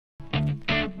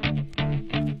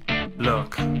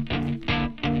Look,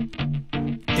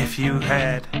 if you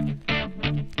had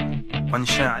one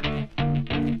shot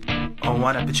or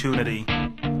one opportunity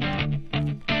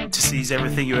to seize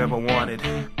everything you ever wanted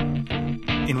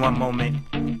in one moment,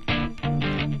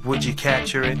 would you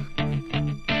capture it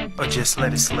or just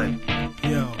let it slip?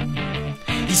 Yo.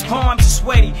 His palms are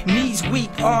sweaty, knees weak,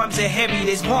 arms are heavy.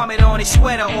 There's vomit on his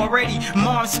sweater already.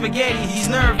 Mom's spaghetti, he's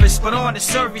nervous, but on the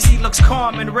surface he looks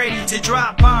calm and ready to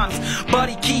drop bombs. But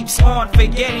he keeps on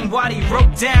forgetting what he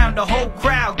wrote down. The whole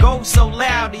crowd goes so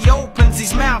loud, he opens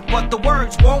his mouth, but the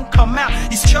words won't come out.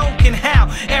 He's choking how?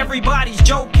 Everybody's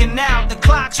joking now. The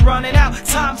clock's running out,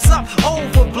 time's up,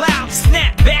 over, blow.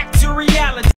 Snap back to reality.